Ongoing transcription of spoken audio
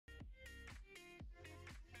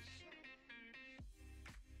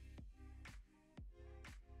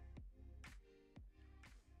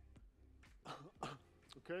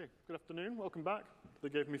Okay, good afternoon, welcome back. They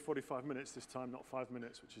gave me 45 minutes this time, not 5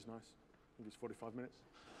 minutes, which is nice. I think it's 45 minutes.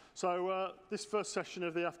 So this first session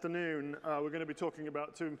of the afternoon, we're going to be talking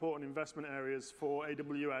about two important investment areas for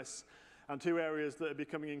AWS and two areas that are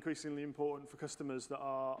becoming increasingly important for customers that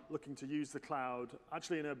are looking to use the cloud,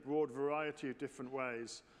 actually in a broad variety of different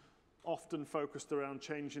ways, often focused around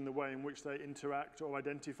changing the way in which they interact or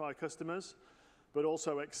identify customers, but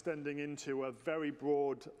also extending into a very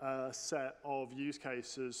broad set of use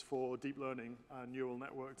cases for deep learning and neural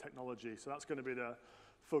network technology. So that's going to be the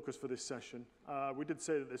focus for this session. We did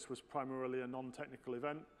say that this was primarily a non-technical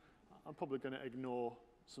event. I'm probably going to ignore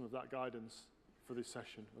some of that guidance for this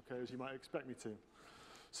session, okay, as you might expect me to.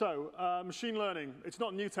 So machine learning, it's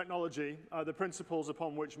not new technology. The principles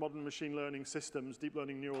upon which modern machine learning systems, deep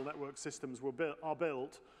learning neural network systems are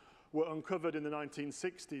built were uncovered in the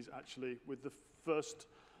 1960s, actually, with the first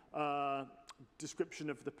description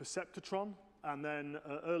of the perceptron, and then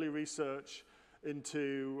early research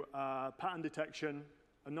into pattern detection,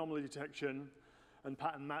 anomaly detection, and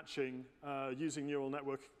pattern matching using neural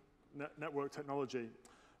network technology.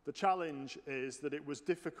 The challenge is that it was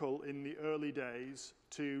difficult in the early days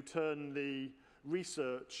to turn the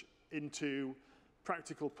research into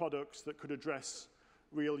practical products that could address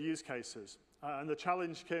real use cases. And the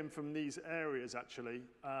challenge came from these areas, actually.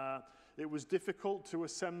 It was difficult to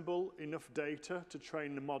assemble enough data to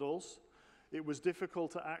train the models. It was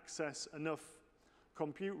difficult to access enough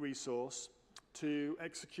compute resource to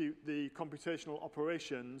execute the computational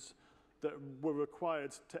operations that were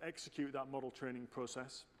required to execute that model training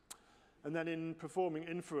process. And then in performing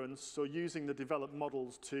inference, so using the developed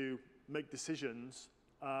models to make decisions,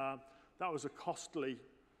 that was a costly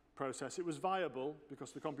process. It was viable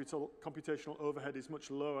because the computational overhead is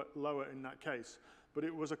much lower in that case, but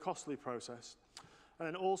it was a costly process. And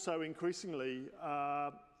then also increasingly,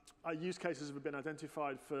 use cases have been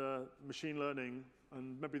identified for machine learning,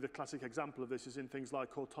 and maybe the classic example of this is in things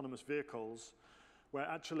like autonomous vehicles, where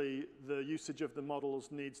actually the usage of the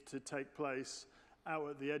models needs to take place out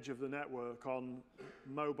at the edge of the network on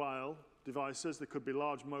mobile devices. There could be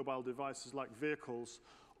large mobile devices like vehicles,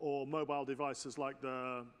 or mobile devices like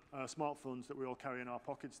the smartphones that we all carry in our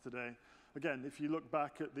pockets today. Again, if you look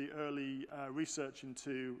back at the early research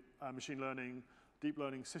into machine learning, deep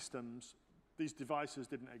learning systems, these devices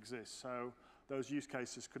didn't exist, so those use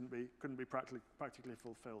cases couldn't be practically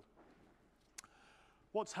fulfilled.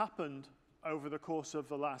 What's happened over the course of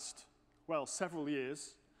the last, well, several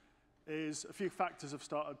years is a few factors have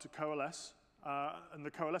started to coalesce, and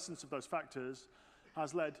the coalescence of those factors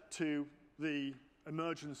has led to the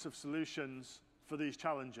emergence of solutions for these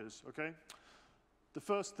challenges, okay? The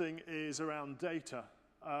first thing is around data.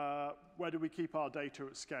 Where do we keep our data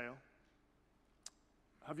at scale?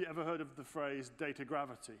 Have you ever heard of the phrase data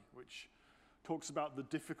gravity, which talks about the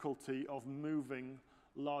difficulty of moving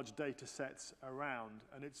large data sets around?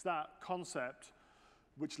 And it's that concept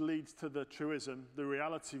which leads to the truism, the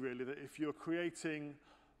reality really, that if you're creating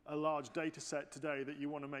a large data set today that you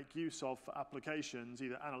want to make use of for applications,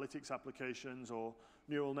 either analytics applications or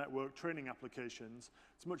neural network training applications,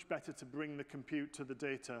 it's much better to bring the compute to the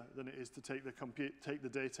data than it is to take the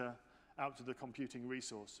data out to the computing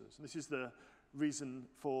resources. And this is the reason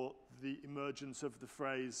for the emergence of the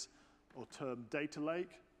phrase or term data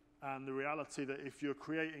lake, and the reality that if you're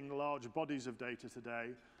creating large bodies of data today,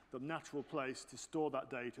 the natural place to store that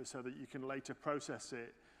data so that you can later process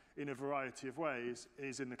it in a variety of ways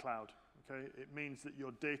is in the cloud, okay? It means that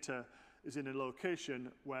your data is in a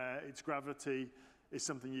location where its gravity is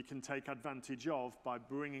something you can take advantage of by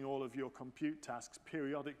bringing all of your compute tasks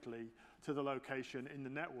periodically to the location in the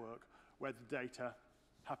network where the data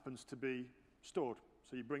happens to be stored.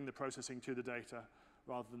 So you bring the processing to the data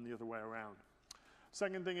rather than the other way around.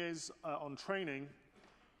 Second thing is on training.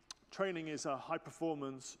 Training is a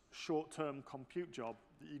high-performance, short-term compute job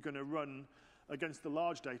that you're going to run against the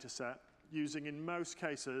large data set using, in most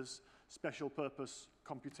cases, special-purpose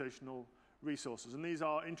computational resources. And these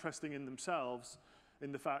are interesting in themselves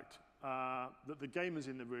in the fact that the gamers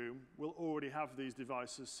in the room will already have these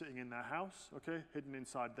devices sitting in their house, okay, hidden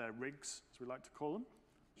inside their rigs, as we like to call them,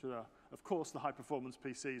 which are, of course, the high-performance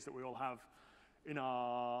PCs that we all have in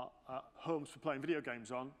our homes for playing video games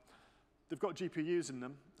on. They've got GPUs in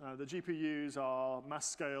them. The GPUs are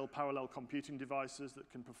mass-scale parallel computing devices that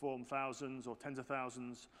can perform thousands or tens of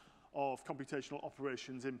thousands of computational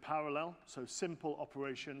operations in parallel. So simple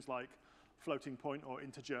operations like floating point or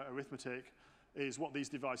integer arithmetic is what these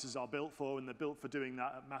devices are built for, and they're built for doing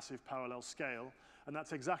that at massive parallel scale. And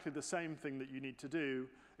that's exactly the same thing that you need to do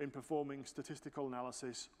in performing statistical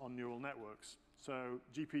analysis on neural networks. So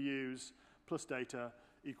GPUs plus data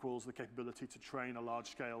equals the capability to train a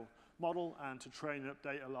large-scale model, and to train and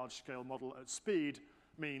update a large-scale model at speed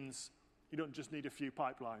means you don't just need a few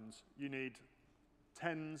pipelines. You need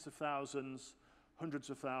tens of thousands, hundreds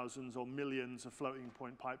of thousands, or millions of floating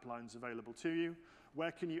point pipelines available to you.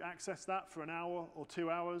 Where can you access that for an hour or 2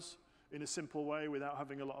 hours in a simple way without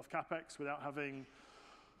having a lot of CapEx, without having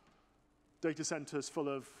data centers full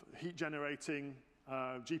of heat-generating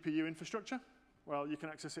GPU infrastructure? Well, you can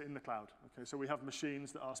access it in the cloud. Okay, so we have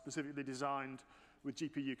machines that are specifically designed with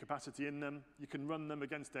GPU capacity in them. You can run them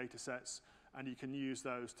against data sets, and you can use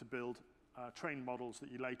those to build trained models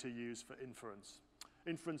that you later use for inference.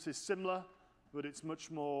 Inference is similar, but it's much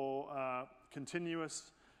more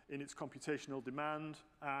continuous in its computational demand,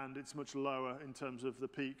 and it's much lower in terms of the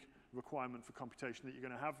peak requirement for computation that you're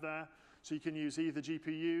going to have there. So you can use either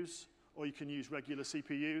GPUs or you can use regular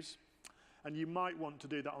CPUs. And you might want to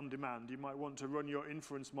do that on demand. You might want to run your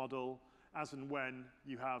inference model as and when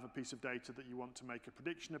you have a piece of data that you want to make a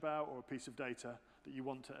prediction about, or a piece of data that you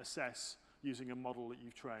want to assess using a model that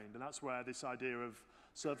you've trained. And that's where this idea of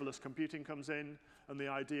serverless computing comes in, and the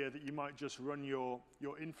idea that you might just run your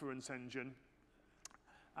inference engine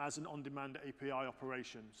as an on-demand API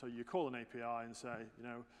operation. So you call an API and say,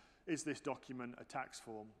 is this document a tax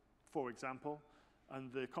form, for example?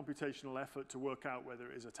 And the computational effort to work out whether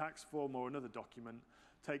it is a tax form or another document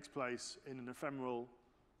takes place in an ephemeral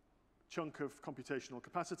chunk of computational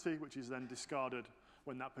capacity, which is then discarded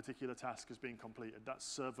when that particular task has been completed. That's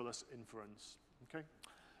serverless inference. Okay?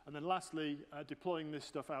 And then lastly, deploying this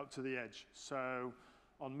stuff out to the edge. So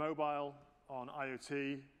on mobile, on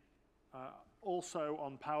IoT, also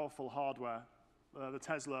on powerful hardware. The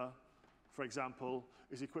Tesla, for example,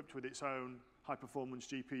 is equipped with its own high-performance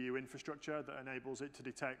GPU infrastructure that enables it to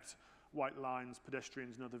detect white lines,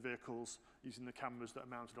 pedestrians, and other vehicles using the cameras that are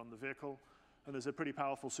mounted on the vehicle. And there's a pretty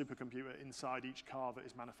powerful supercomputer inside each car that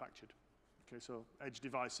is manufactured. Okay, so edge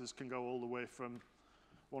devices can go all the way from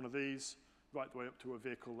one of these right the way up to a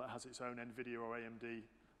vehicle that has its own NVIDIA or AMD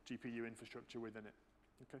GPU infrastructure within it.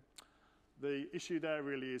 Okay. The issue there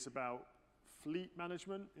really is about fleet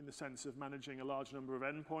management in the sense of managing a large number of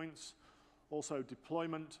endpoints, also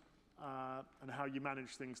deployment, and how you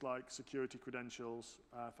manage things like security credentials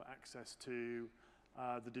for access to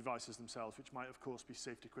the devices themselves, which might, of course, be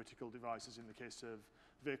safety-critical devices. In the case of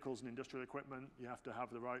vehicles and industrial equipment, you have to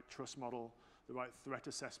have the right trust model, the right threat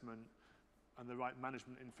assessment, and the right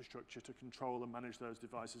management infrastructure to control and manage those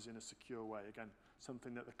devices in a secure way. Again,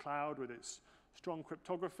 something that the cloud, with its strong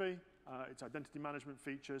cryptography, its identity management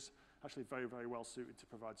features, actually very, very well suited to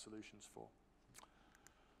provide solutions for.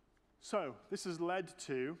 So this has led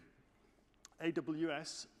to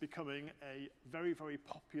AWS becoming a very, very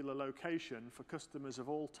popular location for customers of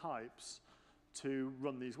all types to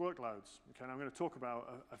run these workloads. Okay, and I'm going to talk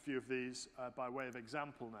about a few of these by way of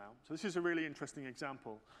example now. So this is a really interesting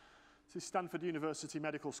example. This is Stanford University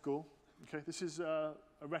Medical School. Okay, this is a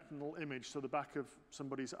retinal image, so the back of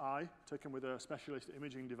somebody's eye, taken with a specialist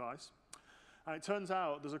imaging device. And it turns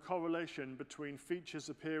out there's a correlation between features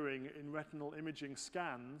appearing in retinal imaging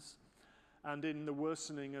scans and in the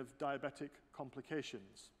worsening of diabetic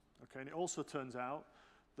complications. Okay, and it also turns out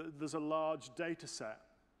that there's a large data set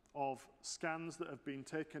of scans that have been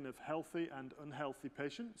taken of healthy and unhealthy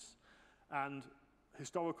patients, and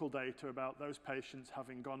historical data about those patients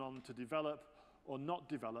having gone on to develop or not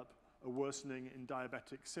develop a worsening in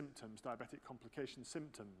diabetic symptoms, diabetic complication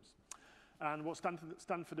symptoms. And what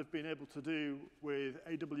Stanford have been able to do with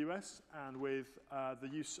AWS and with the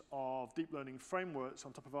use of deep learning frameworks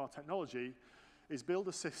on top of our technology is build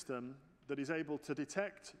a system that is able to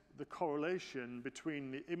detect the correlation between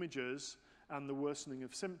the images and the worsening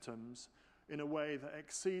of symptoms in a way that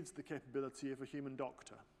exceeds the capability of a human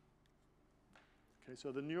doctor. Okay,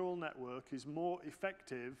 so the neural network is more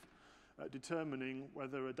effective at determining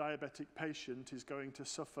whether a diabetic patient is going to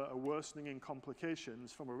suffer a worsening in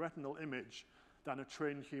complications from a retinal image than a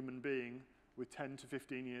trained human being with 10 to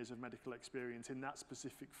 15 years of medical experience in that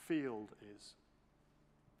specific field is.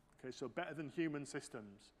 Okay, so better than human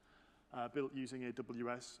systems built using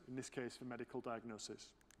AWS, in this case for medical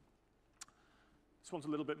diagnosis. This one's a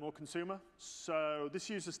little bit more consumer. So this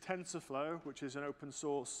uses TensorFlow, which is an open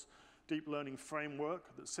source deep learning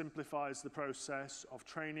framework that simplifies the process of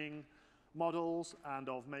training models and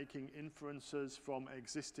of making inferences from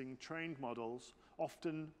existing trained models,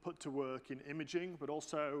 often put to work in imaging, but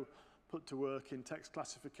also put to work in text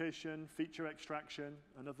classification, feature extraction,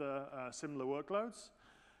 and other similar workloads.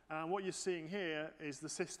 And what you're seeing here is the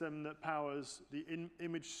system that powers the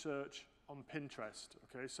image search on Pinterest.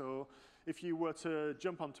 Okay, so if you were to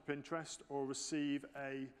jump onto Pinterest or receive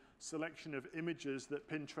a selection of images that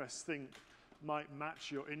Pinterest think might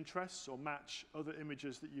match your interests or match other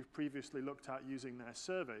images that you've previously looked at using their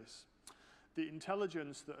service, the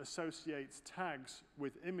intelligence that associates tags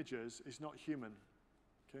with images is not human.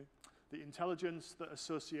 Okay? The intelligence that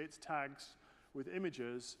associates tags with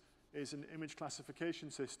images is an image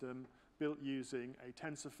classification system built using a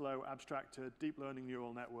TensorFlow abstracted deep learning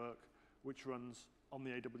neural network which runs on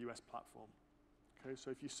the AWS platform. Okay,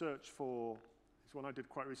 so if you search for, this one I did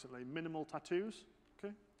quite recently, minimal tattoos.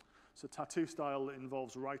 Okay, it's a tattoo style that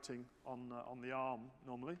involves writing on the arm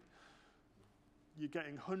normally. You're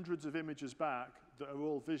getting hundreds of images back that are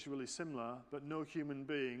all visually similar, but no human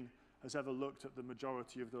being has ever looked at the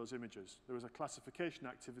majority of those images. There was a classification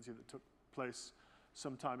activity that took place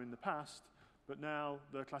sometime in the past, but now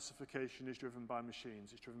the classification is driven by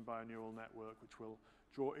machines. It's driven by a neural network, which will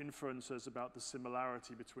draw inferences about the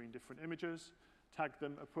similarity between different images, tag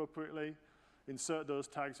them appropriately, insert those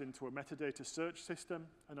tags into a metadata search system,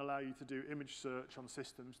 and allow you to do image search on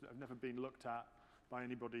systems that have never been looked at by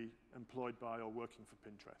anybody employed by or working for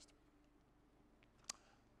Pinterest.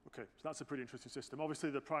 Okay, so that's a pretty interesting system. Obviously,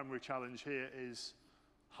 the primary challenge here is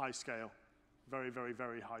high scale, very, very,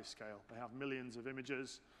 very high scale. They have millions of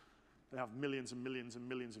images. They have millions and millions and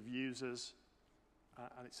millions of users.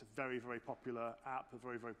 And it's a very, very popular app, a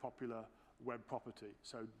very, very popular web property.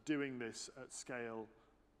 So doing this at scale,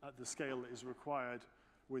 at the scale that is required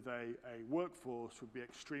with a workforce would be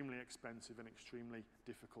extremely expensive and extremely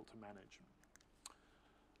difficult to manage.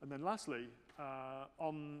 And then lastly,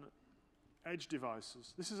 on edge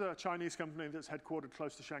devices. This is a Chinese company that's headquartered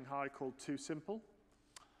close to Shanghai called TuSimple.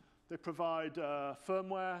 They provide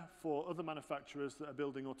firmware for other manufacturers that are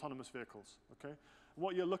building autonomous vehicles. Okay?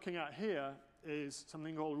 What you're looking at here is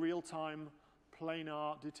something called real-time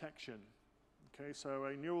planar detection. Okay? So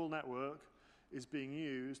a neural network is being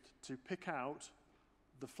used to pick out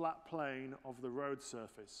the flat plane of the road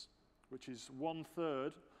surface, which is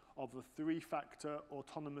 1/3 of the 3-factor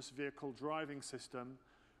autonomous vehicle driving system,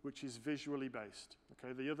 which is visually based.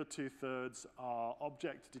 Okay, the other 2/3 are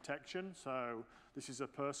object detection. So this is a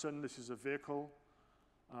person, this is a vehicle,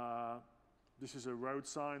 this is a road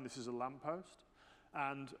sign, this is a lamppost,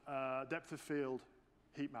 and depth of field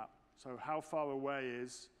heat map. So how far away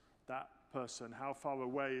is that person? How far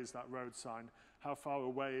away is that road sign? How far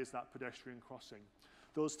away is that pedestrian crossing?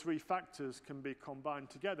 Those 3 factors can be combined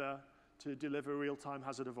together to deliver real-time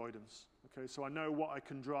hazard avoidance. Okay, so I know what I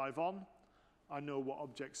can drive on, I know what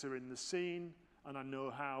objects are in the scene, and I know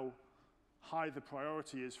how high the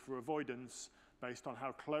priority is for avoidance based on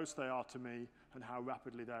how close they are to me and how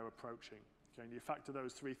rapidly they're approaching. Okay, and you factor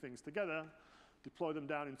those 3 things together, deploy them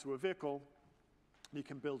down into a vehicle, and you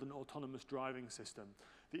can build an autonomous driving system.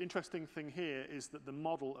 The interesting thing here is that the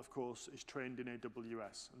model, of course, is trained in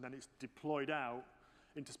AWS, and then it's deployed out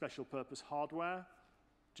into special purpose hardware,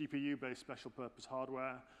 GPU-based special purpose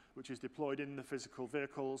hardware, which is deployed in the physical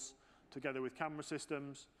vehicles together with camera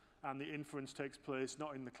systems, and the inference takes place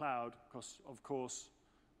not in the cloud, because of course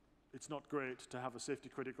it's not great to have a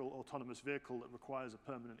safety-critical autonomous vehicle that requires a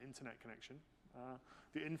permanent internet connection.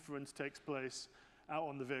 The inference takes place out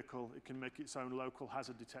on the vehicle. It can make its own local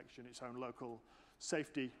hazard detection, its own local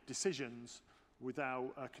safety decisions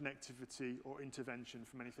without connectivity or intervention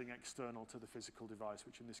from anything external to the physical device,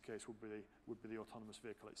 which in this case would be the autonomous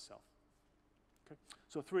vehicle itself. Okay?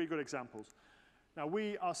 So 3 good examples. Now,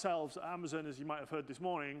 we ourselves at Amazon, as you might have heard this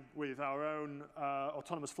morning, with our own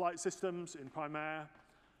autonomous flight systems in Prime Air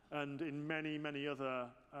and in many, many other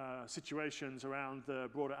situations around the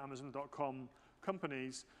broader Amazon.com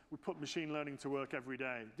companies, we put machine learning to work every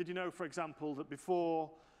day. Did you know, for example, that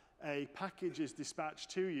before a package is dispatched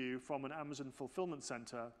to you from an Amazon fulfillment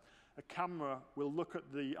center, a camera will look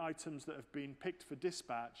at the items that have been picked for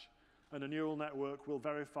dispatch, and a neural network will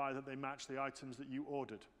verify that they match the items that you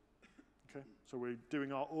ordered? Okay? So we're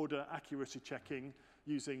doing our order accuracy checking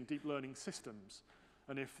using deep learning systems.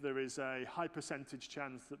 And if there is a high percentage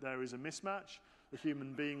chance that there is a mismatch, a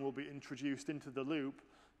human being will be introduced into the loop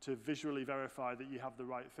to visually verify that you have the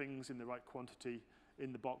right things in the right quantity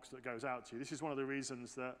in the box that goes out to you. This is one of the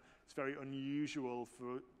reasons that it's very unusual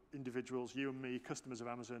for individuals, you and me, customers of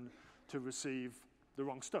Amazon, to receive the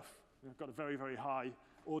wrong stuff. We've got a very, very high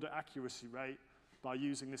order accuracy rate by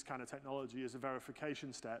using this kind of technology as a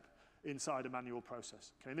verification step inside a manual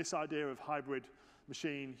process. Okay, and this idea of hybrid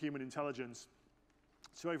machine-human intelligence,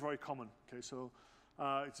 it's very, very common. Okay, so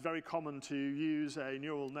it's very common to use a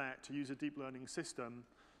neural net, to use a deep learning system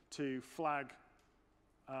to flag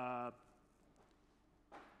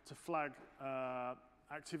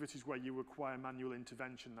activities where you require manual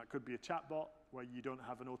intervention. That could be a chatbot where you don't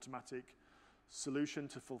have an automatic solution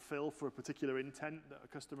to fulfill for a particular intent that a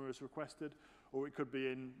customer has requested, or it could be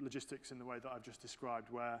in logistics in the way that I've just described,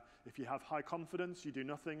 where if you have high confidence, you do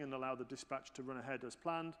nothing and allow the dispatch to run ahead as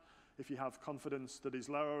planned. If you have confidence that is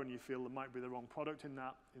lower and you feel there might be the wrong product in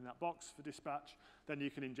that box for dispatch, then you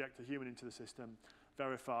can inject a human into the system,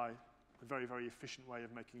 verify a very, very efficient way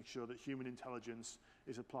of making sure that human intelligence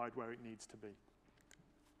is applied where it needs to be.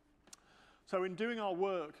 So in doing our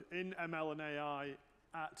work in ML and AI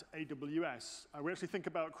at AWS, we actually think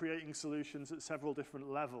about creating solutions at several different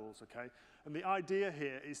levels, okay? And the idea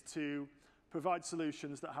here is to provide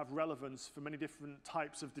solutions that have relevance for many different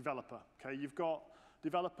types of developer, okay? You've got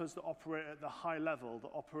developers that operate at the high level,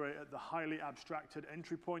 that operate at the highly abstracted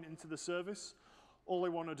entry point into the service. All they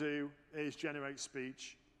want to do is generate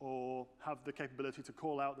speech or have the capability to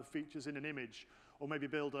call out the features in an image, or maybe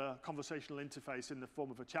build a conversational interface in the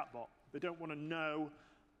form of a chatbot. They don't want to know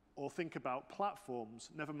or think about platforms,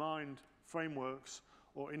 never mind frameworks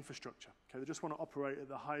or infrastructure. Okay, they just want to operate at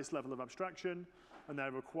the highest level of abstraction, and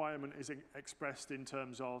their requirement is expressed in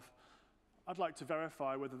terms of, I'd like to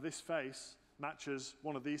verify whether this face matches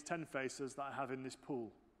one of these 10 faces that I have in this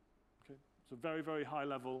pool. Okay, so very, very high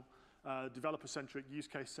level, developer-centric, use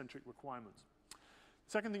case-centric requirements.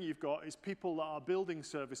 Second thing you've got is people that are building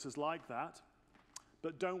services like that,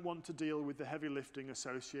 but don't want to deal with the heavy lifting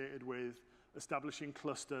associated with establishing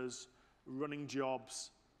clusters, running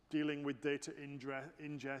jobs, dealing with data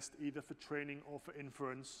ingest, either for training or for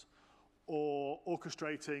inference, or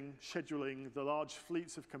orchestrating, scheduling the large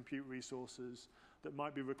fleets of compute resources that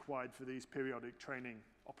might be required for these periodic training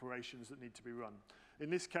operations that need to be run. In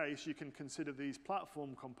this case, you can consider these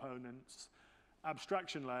platform components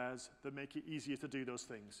abstraction layers that make it easier to do those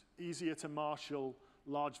things, easier to marshal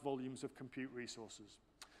large volumes of compute resources,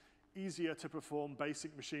 easier to perform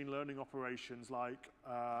basic machine learning operations like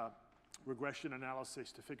regression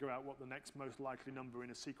analysis to figure out what the next most likely number in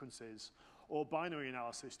a sequence is, or binary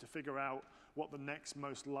analysis to figure out what the next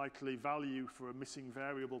most likely value for a missing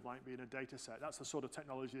variable might be in a data set. That's the sort of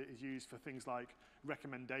technology that is used for things like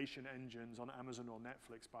recommendation engines on Amazon or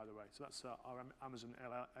Netflix, by the way. So that's our Amazon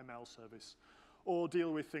ML service. Or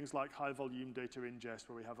deal with things like high-volume data ingest,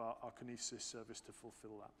 where we have our Kinesis service to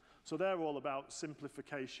fulfill that. So they're all about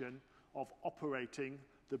simplification of operating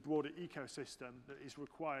the broader ecosystem that is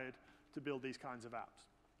required to build these kinds of apps.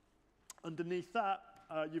 Underneath that,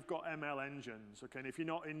 you've got ML engines, okay? And if you're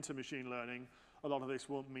not into machine learning, a lot of this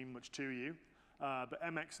won't mean much to you. But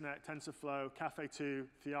MXNet, TensorFlow, Caffe2,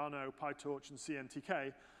 Theano, PyTorch, and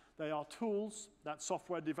CNTK, they are tools that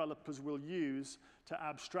software developers will use to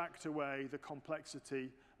abstract away the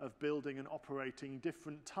complexity of building and operating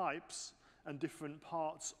different types and different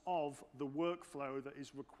parts of the workflow that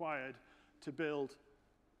is required to build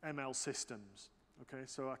ML systems. Okay,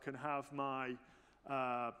 so I can have my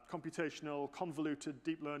computational convoluted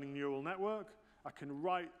deep learning neural network. I can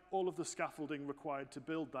write all of the scaffolding required to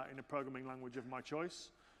build that in a programming language of my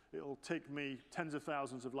choice. It'll take me tens of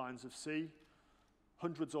thousands of lines of C,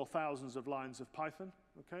 hundreds or thousands of lines of Python,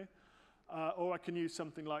 okay? Or I can use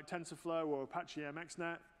something like TensorFlow or Apache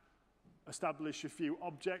MXNet, establish a few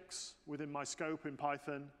objects within my scope in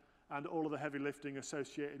Python, and all of the heavy lifting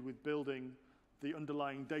associated with building the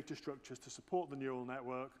underlying data structures to support the neural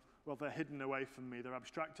network. Well, they're hidden away from me, they're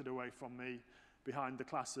abstracted away from me behind the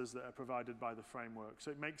classes that are provided by the framework.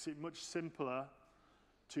 So it makes it much simpler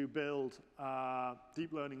to build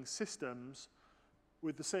deep learning systems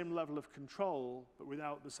with the same level of control, but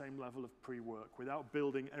without the same level of pre-work, without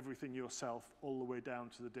building everything yourself all the way down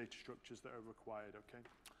to the data structures that are required, okay?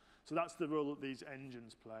 So that's the role that these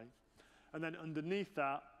engines play. And then underneath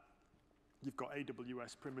that, you've got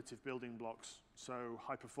AWS primitive building blocks, so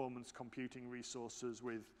high-performance computing resources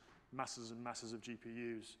with masses and masses of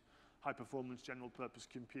GPUs, high-performance general-purpose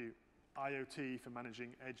compute, IoT for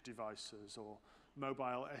managing edge devices, or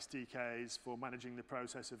mobile SDKs for managing the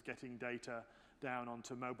process of getting data down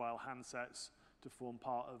onto mobile handsets to form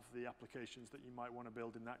part of the applications that you might want to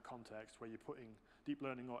build in that context, where you're putting deep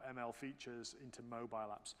learning or ML features into mobile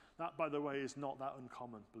apps. That, by the way, is not that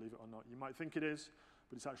uncommon, believe it or not. You might think it is,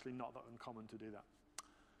 but it's actually not that uncommon to do that.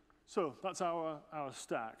 So that's our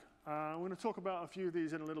stack. I'm going to talk about a few of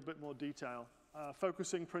these in a little bit more detail,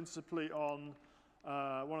 focusing principally on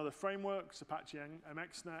one of the frameworks, Apache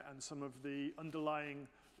MXNet, and some of the underlying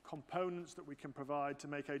components that we can provide to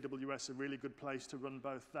make AWS a really good place to run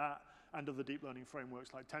both that and other deep learning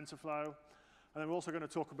frameworks like TensorFlow. And then we're also going to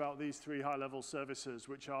talk about these three high-level services,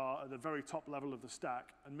 which are at the very top level of the stack,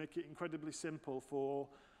 and make it incredibly simple for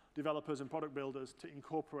developers and product builders to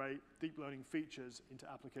incorporate deep learning features into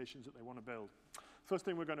applications that they want to build. First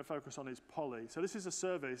thing we're going to focus on is Poly. So this is a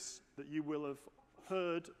service that you will have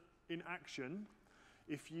heard in action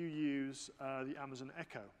if you use the Amazon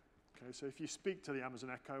Echo. Okay, so if you speak to the Amazon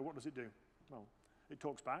Echo, what does it do? Well, it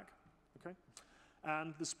talks back, okay?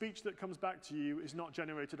 And the speech that comes back to you is not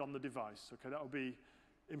generated on the device, okay? That would be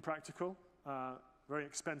impractical, very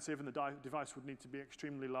expensive, and the device would need to be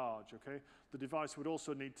extremely large, okay? The device would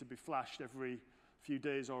also need to be flashed every few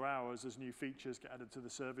days or hours as new features get added to the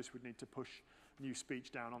service. We'd need to push new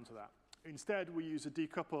speech down onto that. Instead, we use a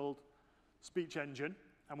decoupled speech engine,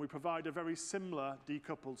 and we provide a very similar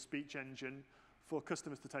decoupled speech engine for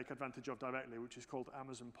customers to take advantage of directly, which is called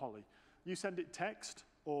Amazon Polly. You send it text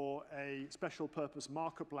or a special purpose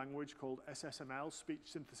markup language called SSML, Speech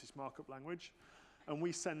Synthesis Markup Language, and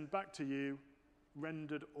we send back to you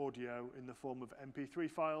rendered audio in the form of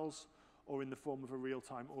MP3 files or in the form of a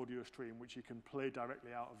real-time audio stream, which you can play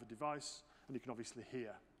directly out of the device, and you can obviously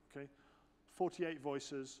hear, okay? 48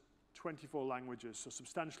 voices, 24 languages, so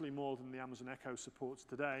substantially more than the Amazon Echo supports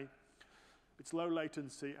today. It's low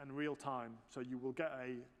latency and real time, so you will get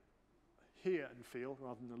a hear and feel,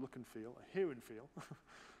 rather than a look and feel, a hear and feel,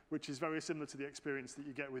 which is very similar to the experience that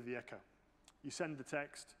you get with the Echo. You send the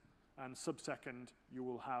text, and sub-second, you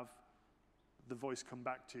will have the voice come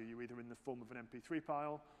back to you, either in the form of an MP3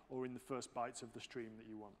 file or in the first bytes of the stream that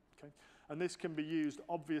you want, okay? And this can be used,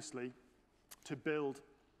 obviously, to build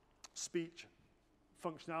speech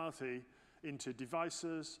functionality into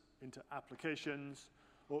devices, into applications,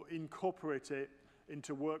 or incorporate it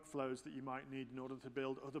into workflows that you might need in order to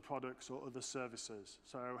build other products or other services.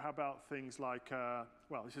 So how about things like,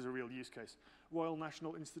 well, this is a real use case. Royal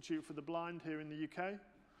National Institute for the Blind here in the UK.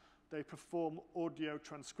 They perform audio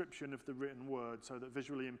transcription of the written word so that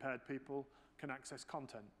visually impaired people can access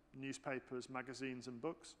content, newspapers, magazines, and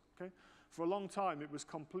books, okay? For a long time, it was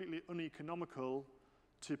completely uneconomical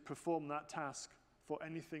to perform that task for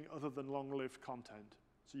anything other than long-lived content.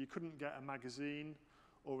 So you couldn't get a magazine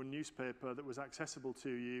or a newspaper that was accessible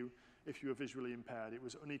to you if you were visually impaired. It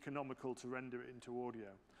was uneconomical to render it into audio.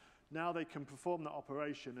 Now they can perform that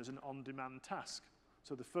operation as an on-demand task.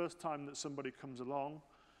 So the first time that somebody comes along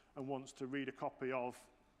and wants to read a copy of,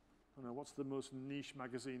 I don't know, what's the most niche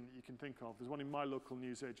magazine that you can think of? There's one in my local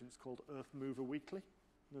newsagents called Earth Mover Weekly.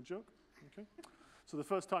 No joke? Okay. So the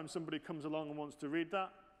first time somebody comes along and wants to read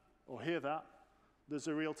that or hear that, there's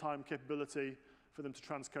a real-time capability for them to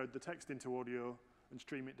transcode the text into audio and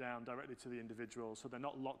stream it down directly to the individual, so they're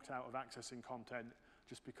not locked out of accessing content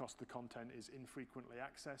just because the content is infrequently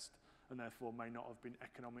accessed and therefore may not have been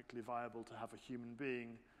economically viable to have a human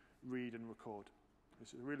being read and record.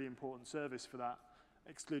 This is a really important service for that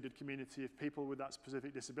excluded community of people with that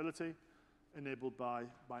specific disability, enabled by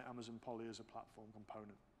Amazon Polly as a platform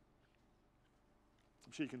component.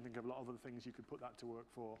 I'm sure you can think of a lot of other things you could put that to work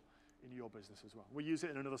for in your business as well. We use it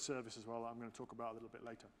in another service as well that I'm going to talk about a little bit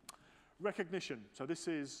later. Recognition. So this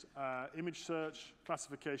is image search,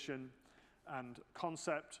 classification, and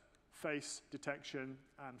concept, face detection,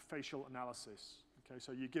 and facial analysis. Okay,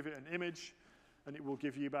 so you give it an image, and it will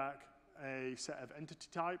give you back a set of entity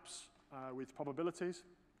types with probabilities.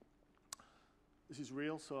 This is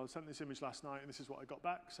real, so I sent this image last night, and this is what I got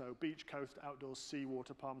back. So beach, coast, outdoors, sea,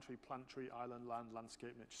 water, palm tree, plant tree, island, land,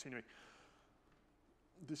 landscape, nature, scenery.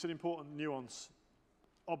 There's an important nuance,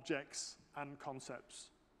 objects and concepts.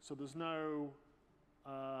 So there's no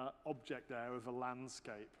object there of a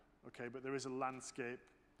landscape, okay, but there is a landscape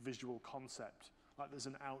visual concept. Like there's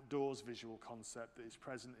an outdoors visual concept that is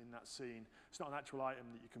present in that scene. It's not an actual item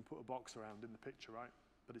that you can put a box around in the picture, right?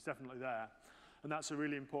 But it's definitely there. And that's a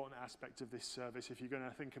really important aspect of this service. If you're going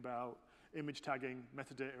to think about image tagging,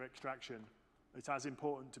 metadata extraction, it's as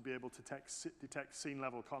important to be able to detect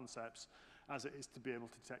scene-level concepts as it is to be able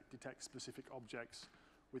to detect specific objects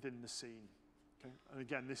within the scene. Okay? And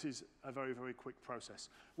again, this is a very, very quick process.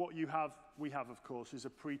 What we have, of course, is a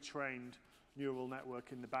pre-trained neural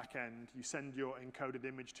network in the back end. You send your encoded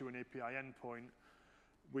image to an API endpoint.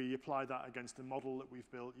 We apply that against a model that we've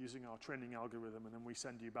built using our training algorithm, and then we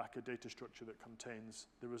send you back a data structure that contains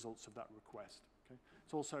the results of that request. Okay?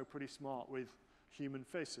 It's also pretty smart with human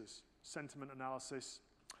faces, sentiment analysis.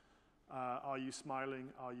 Are you smiling?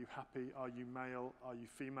 Are you happy? Are you male? Are you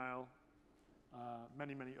female?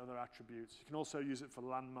 Many, many other attributes. You can also use it for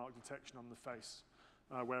landmark detection on the face.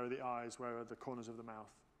 Where are the eyes? Where are the corners of the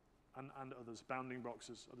mouth? And others, bounding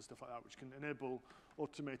boxes, other stuff like that, which can enable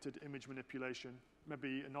automated image manipulation,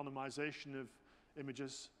 maybe anonymization of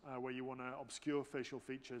images where you want to obscure facial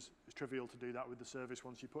features. It's trivial to do that with the service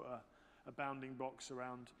once you put a bounding box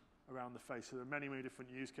around the face. So there are many, many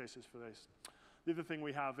different use cases for this. The other thing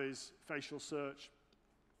we have is facial search,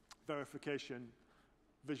 verification,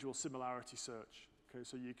 visual similarity search. Okay,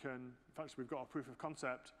 so you can, in fact, we've got a proof of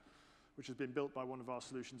concept which has been built by one of our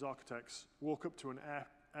solutions architects, walk up to an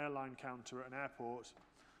airline counter at an airport,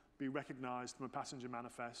 be recognized from a passenger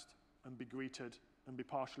manifest, and be greeted and be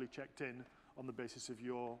partially checked in on the basis of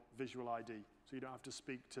your visual ID. So you don't have to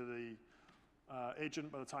speak to the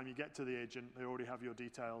agent. By the time you get to the agent, they already have your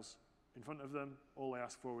details in front of them. All they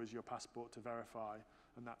ask for is your passport to verify,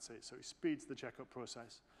 and that's it. So it speeds the checkup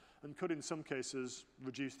process and could, in some cases,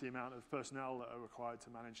 reduce the amount of personnel that are required to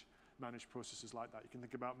manage processes like that. You can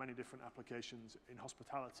think about many different applications in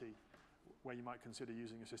hospitality where you might consider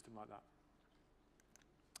using a system like that.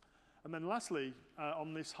 And then lastly,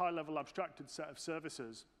 on this high-level abstracted set of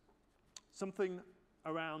services, something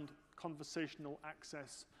around conversational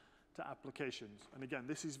access to applications. And again,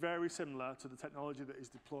 this is very similar to the technology that is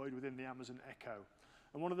deployed within the Amazon Echo.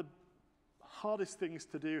 And one of the hardest things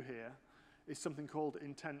to do here is something called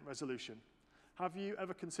intent resolution. Have you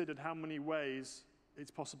ever considered how many ways it's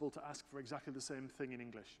possible to ask for exactly the same thing in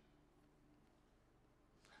English?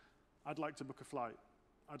 I'd like to book a flight.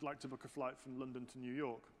 I'd like to book a flight from London to New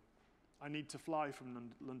York. I need to fly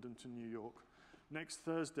from London to New York. Next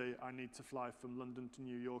Thursday, I need to fly from London to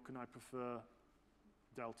New York, and I prefer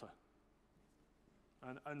Delta.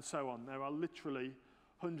 And so on. There are literally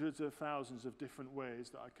hundreds of thousands of different ways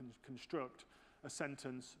that I can construct a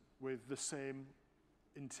sentence with the same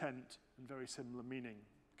intent and very similar meaning.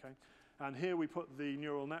 Okay? And here we put the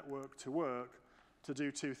neural network to work to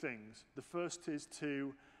do two things. The first is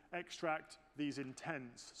to extract these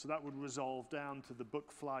intents. So that would resolve down to the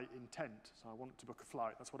book flight intent. So I want to book a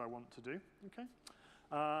flight. That's what I want to do. Okay?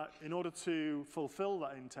 In order to fulfill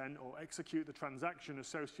that intent or execute the transaction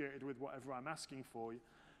associated with whatever I'm asking for,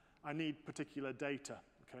 I need particular data.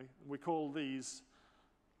 Okay? We call these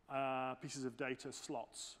pieces of data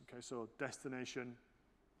slots. Okay? So destination,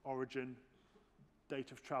 origin,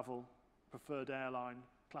 date of travel, preferred airline,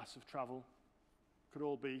 class of travel, could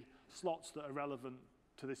all be slots that are relevant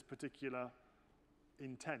to this particular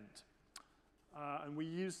intent. And we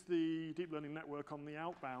use the deep learning network on the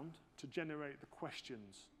outbound to generate the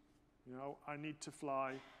questions. You know, I need to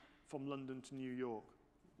fly from London to New York.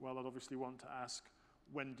 Well, I'd obviously want to ask,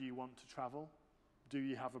 when do you want to travel? Do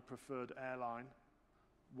you have a preferred airline?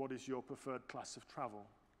 What is your preferred class of travel?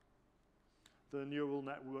 The neural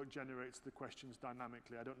network generates the questions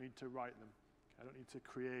dynamically. I don't need to write them. I don't need to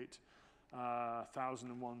create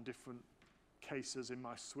 1,001 different cases in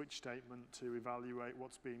my switch statement to evaluate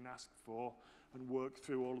what's being asked for and work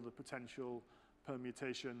through all of the potential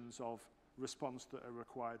permutations of response that are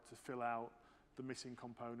required to fill out the missing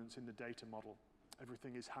components in the data model.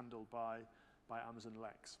 Everything is handled by Amazon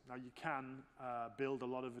Lex. Now you can build a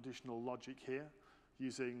lot of additional logic here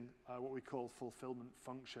using what we call fulfillment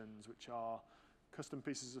functions, which are custom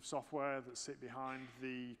pieces of software that sit behind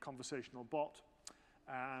the conversational bot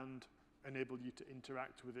and enable you to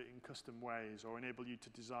interact with it in custom ways, or enable you to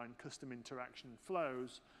design custom interaction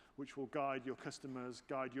flows which will guide your customers,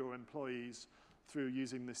 guide your employees through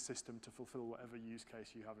using this system to fulfill whatever use case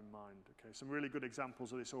you have in mind. Okay, some really good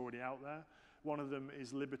examples of this already out there. One of them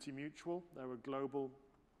is Liberty Mutual. They're a global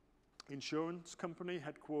insurance company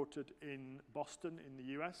headquartered in Boston in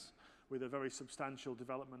the US with a very substantial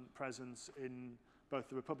development presence in both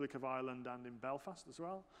the Republic of Ireland and in Belfast as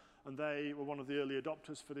well. And they were one of the early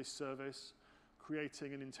adopters for this service,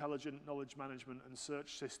 creating an intelligent knowledge management and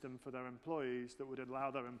search system for their employees that would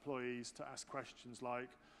allow their employees to ask questions like,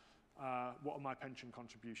 what are my pension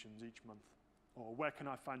contributions each month? Or where can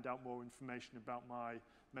I find out more information about my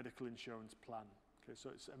medical insurance plan? Okay, so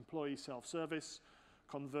it's employee self-service,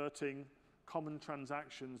 converting common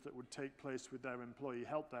transactions that would take place with their employee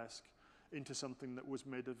help desk into something that was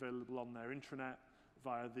made available on their intranet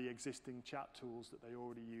via the existing chat tools that they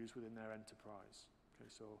already use within their enterprise. Okay,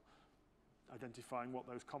 so identifying what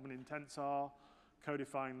those common intents are,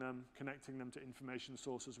 codifying them, connecting them to information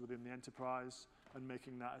sources within the enterprise, and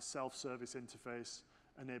making that a self-service interface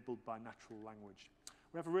enabled by natural language.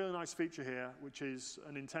 We have a really nice feature here, which is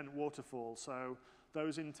an intent waterfall. So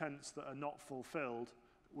those intents that are not fulfilled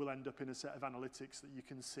will end up in a set of analytics that you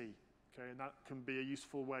can see. Okay, and that can be a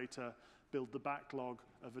useful way to build the backlog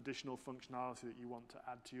of additional functionality that you want to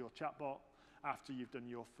add to your chatbot after you've done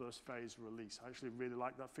your first phase release. I actually really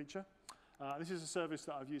like that feature. This is a service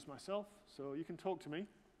that I've used myself, so you can talk to me,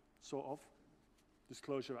 sort of.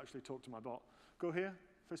 Disclosure, actually talk to my bot. Go here,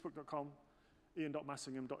 facebook.com,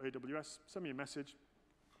 ian.massingham.aws, send me a message.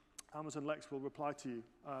 Amazon Lex will reply to you.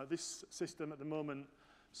 This system at the moment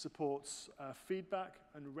supports feedback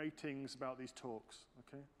and ratings about these talks,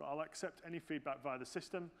 okay? But I'll accept any feedback via the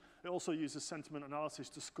system. It also uses sentiment analysis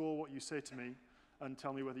to score what you say to me and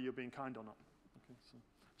tell me whether you're being kind or not. Okay, so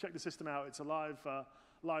check the system out. It's a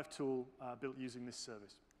live tool built using this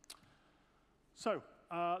service. So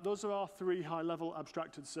those are our three high-level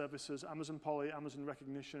abstracted services, Amazon Poly, Amazon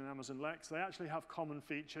Recognition, and Amazon Lex. They actually have common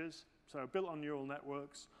features, so built on neural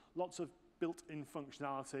networks, lots of built-in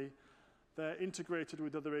functionality. They're integrated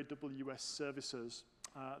with other AWS services.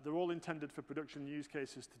 They're all intended for production use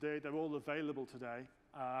cases today. They're all available today,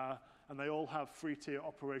 and they all have free-tier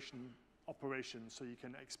operations, so you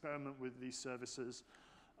can experiment with these services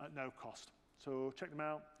at no cost. So check them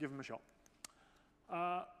out, give them a shot.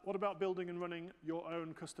 What about building and running your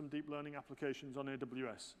own custom deep learning applications on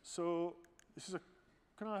AWS? So this is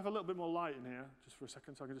can I have a little bit more light in here, just for a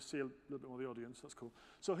second, so I can just see a little bit more of the audience? That's cool.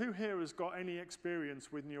 So who here has got any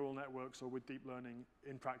experience with neural networks or with deep learning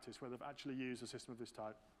in practice, where they've actually used a system of this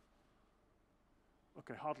type?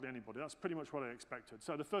 Okay, hardly anybody. That's pretty much what I expected.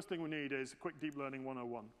 So the first thing we need is a quick deep learning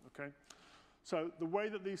 101, okay? So the way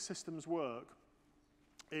that these systems work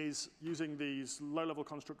is using these low-level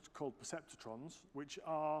constructs called perceptrons, which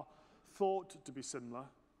are thought to be similar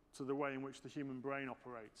to the way in which the human brain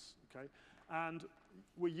operates, okay? And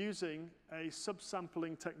we're using a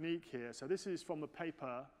subsampling technique here. So this is from a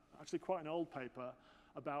paper, actually quite an old paper,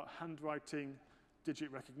 about handwriting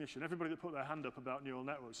digit recognition. Everybody that put their hand up about neural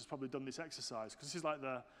networks has probably done this exercise, because this is like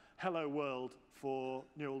the hello world for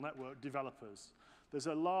neural network developers. There's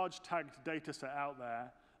a large tagged data set out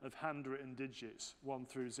there of handwritten digits, 1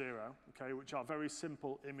 through 0, okay, which are very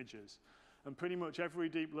simple images. And pretty much every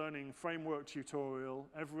deep learning framework tutorial,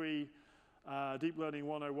 every Deep Learning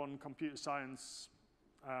 101 computer science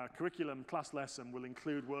curriculum class lesson will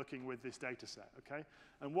include working with this data set, okay?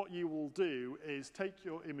 And what you will do is take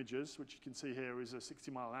your images, which you can see here is a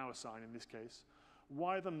 60-mile-an-hour sign in this case,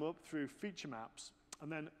 wire them up through feature maps,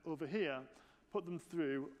 and then over here, put them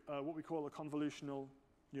through what we call a convolutional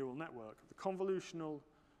neural network. The convolutional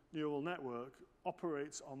neural network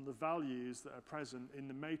operates on the values that are present in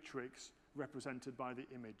the matrix represented by the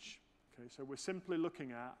image. Okay, so we're simply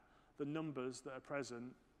looking at the numbers that are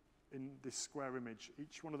present in this square image.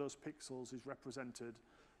 Each one of those pixels is represented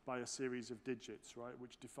by a series of digits, right,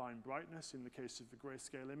 which define brightness in the case of the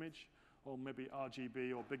grayscale image, or maybe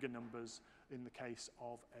RGB or bigger numbers in the case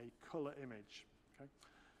of a color image. Okay?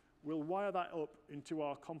 We'll wire that up into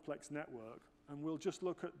our complex network, and we'll just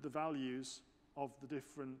look at the values of the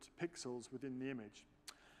different pixels within the image.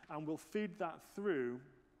 And we'll feed that through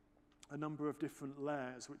a number of different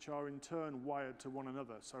layers, which are in turn wired to one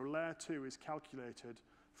another. So layer 2 is calculated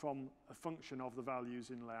from a function of the values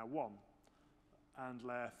in layer 1. And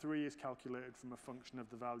layer 3 is calculated from a function of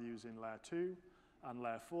the values in layer 2, and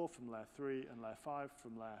layer 4 from layer 3, and layer 5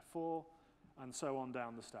 from layer 4, and so on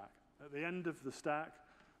down the stack. At the end of the stack,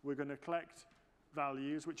 we're going to collect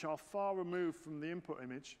values which are far removed from the input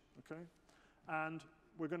image, okay? And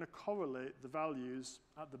we're going to correlate the values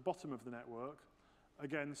at the bottom of the network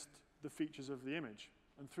against the features of the image.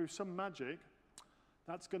 And through some magic,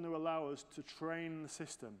 that's going to allow us to train the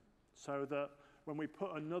system so that when we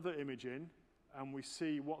put another image in and we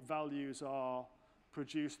see what values are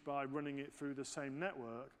produced by running it through the same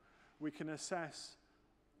network, we can assess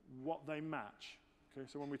what they match. Okay,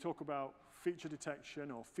 so when we talk about feature detection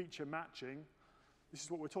or feature matching, this is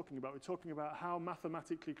what we're talking about. We're talking about how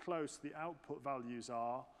mathematically close the output values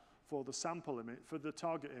are for the sample image, for the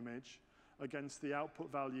target image, against the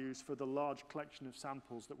output values for the large collection of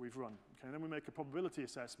samples that we've run. Okay, and then we make a probability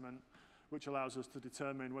assessment, which allows us to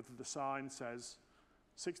determine whether the sign says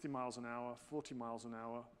 60 miles an hour, 40 miles an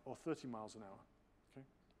hour, or 30 miles an hour. Okay?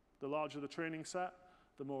 The larger the training set,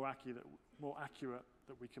 the more accurate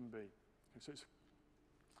that we can be. Okay, so it's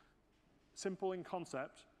simple in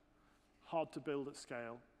concept, hard to build at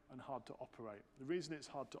scale, and hard to operate. The reason it's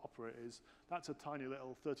hard to operate is that's a tiny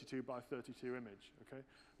little 32 by 32 image, okay?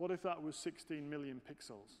 What if that was 16 million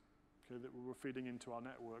pixels, okay, that we were feeding into our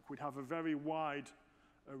network? We'd have a very wide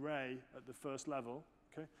array at the first level,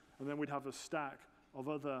 okay? And then we'd have a stack of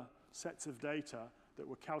other sets of data that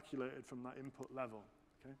were calculated from that input level,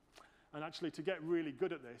 okay? And actually, to get really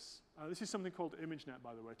good at this, this is something called ImageNet,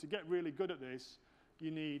 by the way. To get really good at this,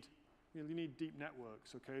 you need deep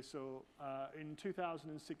networks, okay? So in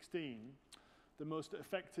 2016, the most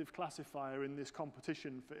effective classifier in this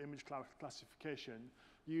competition for image classification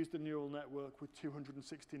used a neural network with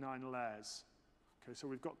 269 layers. Okay, so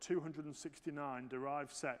we've got 269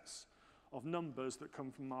 derived sets of numbers that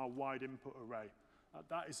come from our wide input array.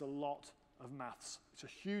 That is a lot of maths. It's a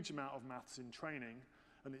huge amount of maths in training,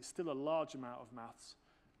 and it's still a large amount of maths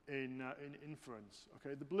in inference.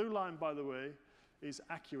 Okay, the blue line, by the way, is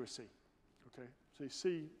accuracy. Okay, so you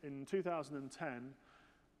see in 2010,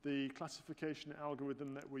 the classification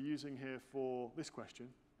algorithm that we're using here for this question,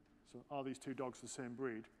 so are these two dogs the same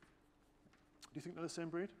breed? Do you think they're the same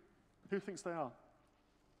breed? Who thinks they are?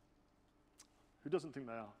 Who doesn't think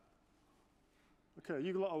they are? Okay,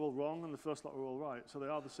 you lot are all wrong, and the first lot are all right, so they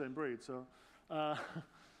are the same breed. So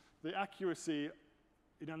the accuracy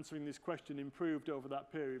in answering this question improved over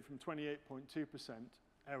that period from 28.2%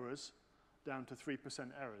 errors down to 3%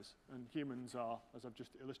 errors. And humans are, as I've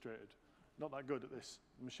just illustrated, not that good at this.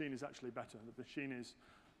 The machine is actually better. The machine is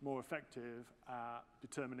more effective at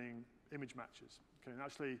determining image matches. Okay, and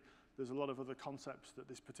actually, there's a lot of other concepts that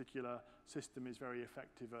this particular system is very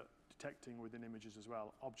effective at detecting within images as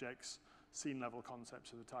well. Objects, scene-level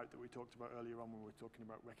concepts of the type that we talked about earlier on when we were talking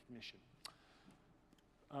about recognition.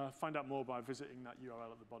 Find out more by visiting that URL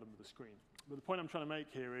at the bottom of the screen. But the point I'm trying to make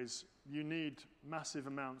here is you need massive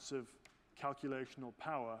amounts of calculational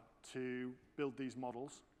power to build these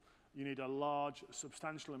models. You need a large,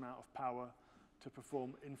 substantial amount of power to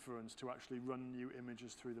perform inference, to actually run new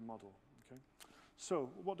images through the model. Okay? So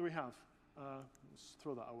what do we have? Let's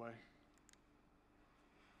throw that away.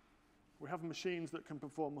 We have machines that can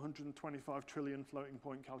perform 125 trillion floating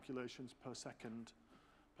point calculations per second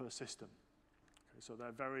per system. Okay, so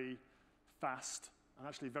they're very fast and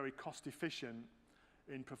actually very cost efficient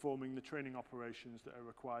in performing the training operations that are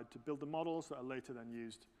required to build the models that are later then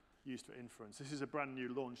used for inference. This is a brand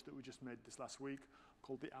new launch that we just made this last week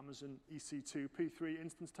called the Amazon EC2 P3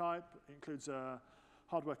 instance type. It includes a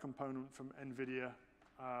hardware component from NVIDIA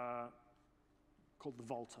called the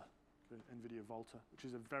Volta, okay, NVIDIA Volta, which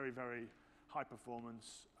is a very, very high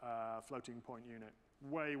performance floating point unit.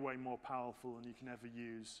 Way, way more powerful than you can ever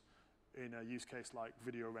use in a use case like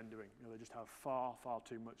video rendering. You know, they just have far, far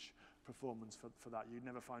too much performance for that. You'd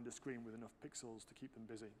never find a screen with enough pixels to keep them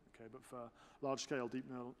busy. Okay, but for large-scale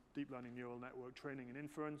deep learning neural network training and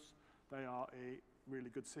inference, they are a really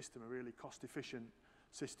good system, a really cost-efficient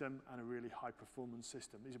system, and a really high-performance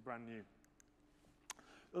system. These are brand new.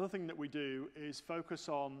 The other thing that we do is focus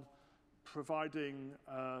on providing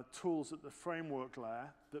tools at the framework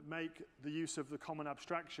layer that make the use of the common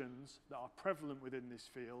abstractions that are prevalent within this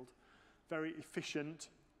field very efficient,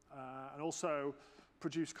 and also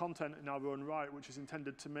produce content in our own right, which is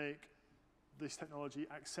intended to make this technology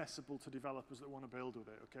accessible to developers that want to build with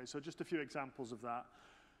it. Okay, so just a few examples of that.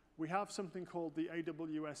 We have something called the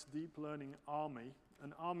AWS Deep Learning Army.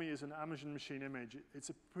 An Army is an Amazon Machine Image. It's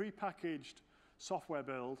a prepackaged software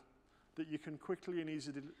build that you can quickly and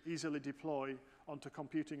easily deploy onto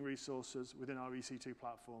computing resources within our EC2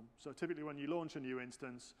 platform. So typically when you launch a new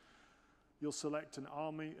instance, you'll select an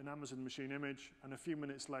Army, an Amazon Machine Image, and a few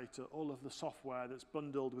minutes later, all of the software that's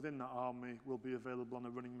bundled within that Army will be available on a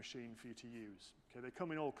running machine for you to use. Okay, they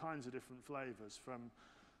come in all kinds of different flavors, from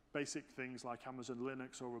basic things like Amazon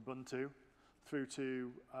Linux or Ubuntu, through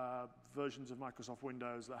to versions of Microsoft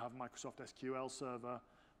Windows that have Microsoft SQL Server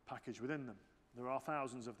packaged within them. There are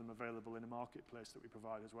thousands of them available in a marketplace that we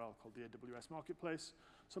provide as well, called the AWS Marketplace,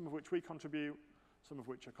 some of which we contribute, some of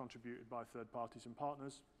which are contributed by third parties and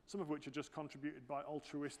partners, some of which are just contributed by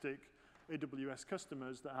altruistic AWS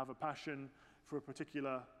customers that have a passion for a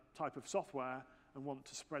particular type of software and want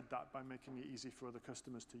to spread that by making it easy for other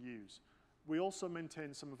customers to use. We also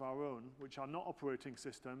maintain some of our own, which are not operating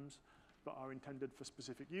systems, but are intended for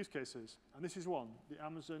specific use cases. And this is one, the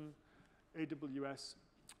Amazon AWS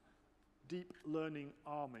Deep Learning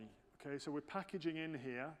Army. Okay, so we're packaging in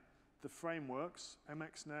here the frameworks,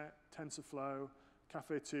 MXNet, TensorFlow,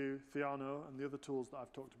 Caffe2, Theano, and the other tools that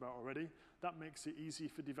I've talked about already. That makes it easy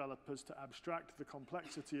for developers to abstract the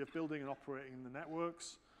complexity of building and operating the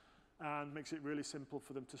networks, and makes it really simple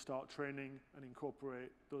for them to start training and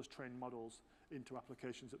incorporate those trained models into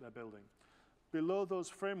applications that they're building. Below those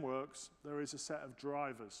frameworks, there is a set of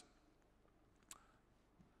drivers.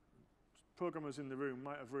 Programmers in the room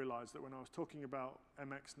might have realized that when I was talking about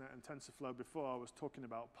MXNet and TensorFlow before, I was talking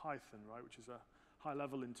about Python, right, which is a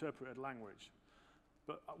high-level interpreted language.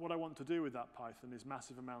 But what I want to do with that Python is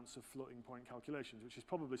massive amounts of floating point calculations, which is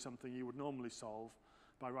probably something you would normally solve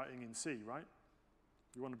by writing in C, right?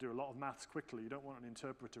 You want to do a lot of maths quickly. You don't want an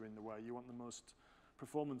interpreter in the way. You want the most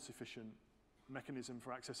performance-efficient mechanism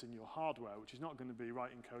for accessing your hardware, which is not going to be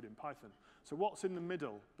writing code in Python. So what's in the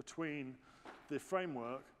middle between the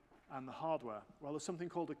framework and the hardware? Well, there's something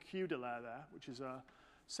called a CUDA layer there, which is a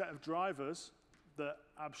set of drivers that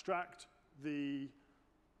abstract the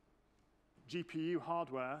GPU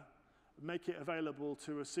hardware, make it available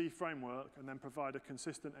to a C framework, and then provide a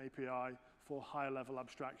consistent API for higher level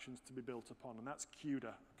abstractions to be built upon. And that's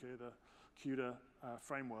CUDA, okay, the CUDA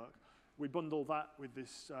framework. We bundle that with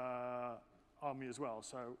this Army as well.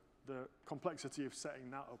 So the complexity of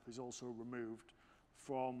setting that up is also removed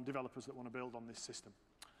from developers that want to build on this system.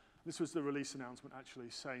 This was the release announcement actually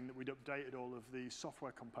saying that we'd updated all of the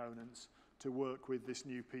software components to work with this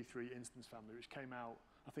new P3 instance family, which came out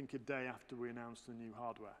I think, a day after we announced the new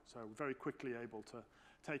hardware. So we're very quickly able to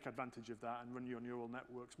take advantage of that and run your neural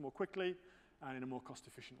networks more quickly and in a more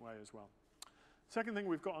cost-efficient way as well. Second thing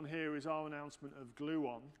we've got on here is our announcement of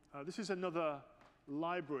Gluon. This is another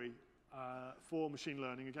library for machine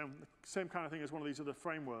learning. Again, the same kind of thing as one of these other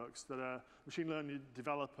frameworks that a machine learning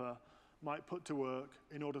developer might put to work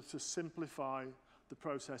in order to simplify the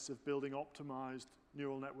process of building optimized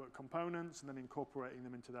neural network components and then incorporating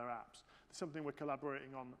them into their apps. It's something we're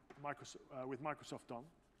collaborating on with Microsoft on.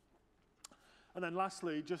 And then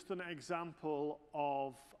lastly, just an example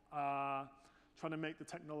of trying to make the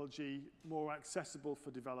technology more accessible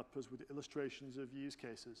for developers with illustrations of use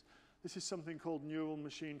cases. This is something called neural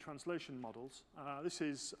machine translation models. This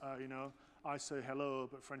is, you know, I say hello,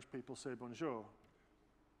 but French people say bonjour.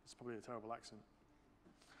 It's probably a terrible accent.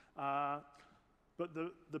 But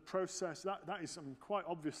the process, that is, I mean, quite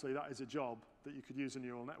obviously that is a job that you could use a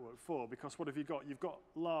neural network for, because what have you got? You've got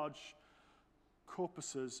large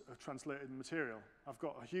corpuses of translated material. I've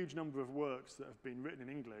got a huge number of works that have been written in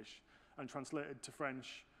English and translated to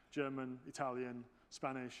French, German, Italian,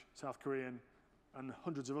 Spanish, South Korean, and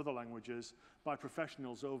hundreds of other languages by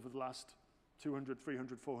professionals over the last 200,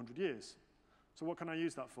 300, 400 years. So what can I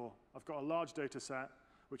use that for? I've got a large data set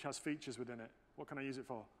which has features within it. What can I use it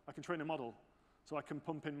for? I can train a model. So I can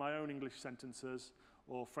pump in my own English sentences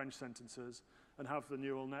or French sentences and have the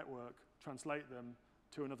neural network translate them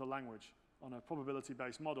to another language on a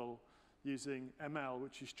probability-based model using ML,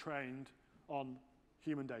 which is trained on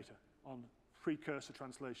human data, on precursor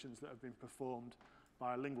translations that have been performed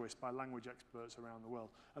by linguists, by language experts around the world.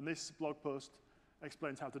 And this blog post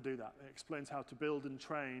explains how to do that. It explains how to build and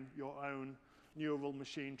train your own neural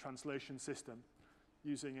machine translation system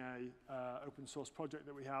using a open source project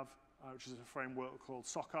that we have, which is a framework called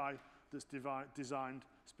Sockeye that's designed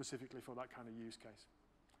specifically for that kind of use case.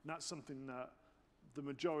 And that's something that the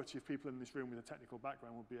majority of people in this room with a technical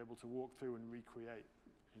background will be able to walk through and recreate,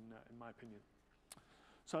 in my opinion.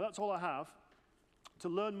 So that's all I have. To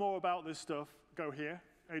learn more about this stuff, go here,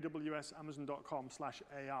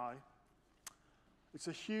 awsamazon.com/AI. It's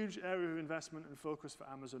a huge area of investment and focus for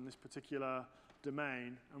Amazon, this particular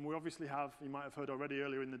domain. And we obviously have, you might have heard already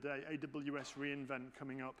earlier in the day, AWS reInvent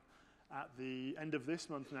coming up at the end of this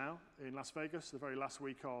month now in Las Vegas, the very last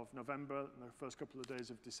week of November and the first couple of days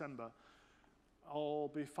of December. I'll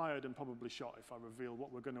be fired and probably shot if I reveal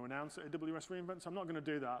what we're going to announce at AWS reInvent, so I'm not going to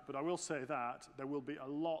do that, but I will say that there will be a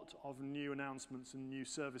lot of new announcements and new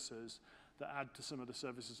services that add to some of the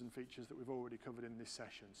services and features that we've already covered in this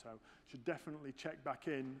session. So you should definitely check back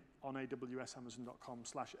in on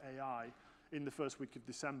awsamazon.com/AI in the first week of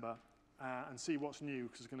December and see what's new,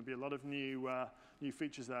 because there's going to be a lot of new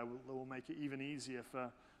features there that will make it even easier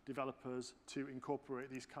for developers to incorporate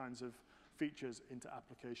these kinds of features into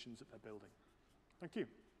applications that they're building. Thank you.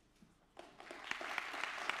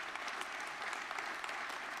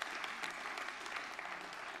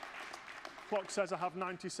 Clock says I have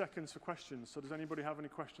 90 seconds for questions, so does anybody have any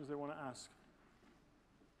questions they want to ask?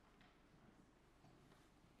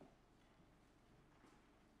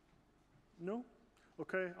 No?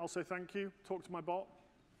 Okay, I'll say thank you. Talk to my bot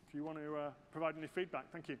if you want to provide any feedback.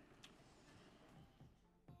 Thank you.